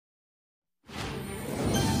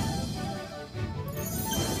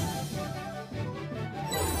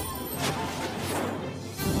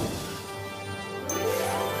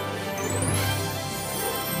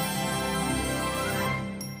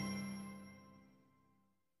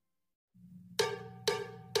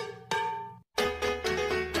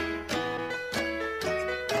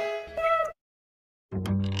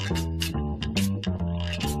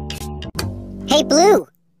Hey, Blue,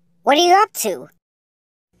 what are you up to?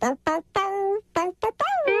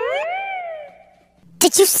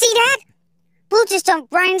 Did you see that? Blue just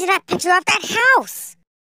jumped right into that picture of that house.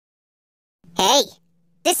 Hey,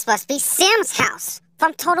 this must be Sam's house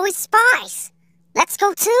from Totally Spies. Let's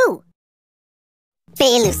go too.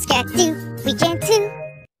 Skidoo, Skidoo, we can too.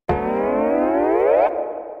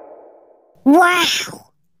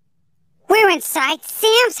 Wow! We're inside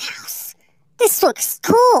Sam's house. This looks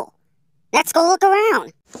cool. Let's go look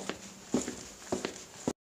around.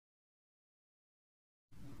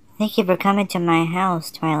 Thank you for coming to my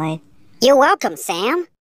house, Twilight. You're welcome, Sam.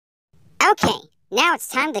 Okay, now it's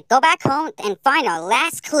time to go back home and find our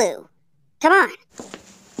last clue. Come on.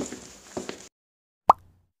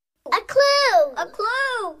 A clue! A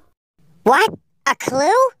clue! What? A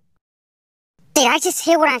clue? Did I just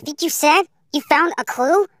hear what I think you said? You found a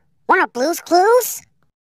clue? One of Blue's clues?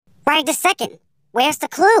 Right this second. Where's the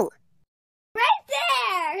clue? Right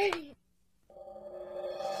there!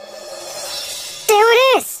 There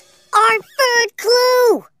it is! Our third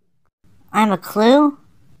clue! I'm a clue?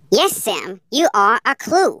 Yes, Sam, you are a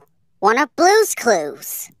clue. One of Blue's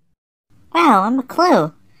clues. Wow, I'm a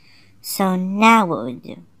clue. So now what would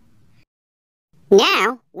we do?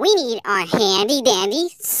 Now, we need our handy-dandy,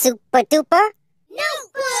 super-duper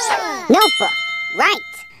notebook, right.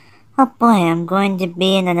 Oh boy, I'm going to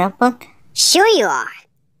be in a notebook? Sure you are.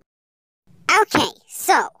 Okay,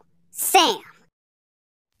 so, Sam.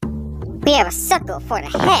 We have a circle for the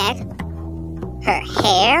head, her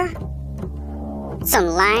hair, some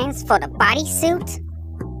lines for the bodysuit,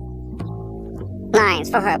 lines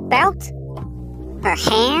for her belt, her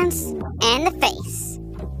hands, and the face.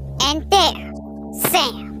 And there,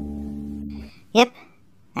 Sam. Yep,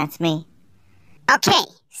 that's me. Okay,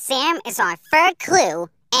 Sam is our third clue,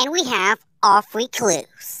 and we have all 3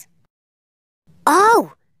 clues.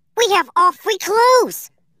 Oh, we have all 3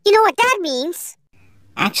 clues. You know what that means?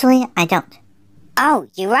 Actually, I don't. Oh,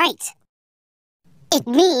 you're right. It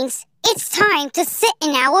means it's time to sit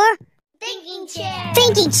in our Thinking chair!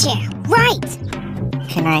 thinking chair, right.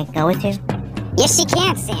 Can I go with you? Yes, you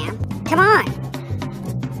can, Sam. Come on.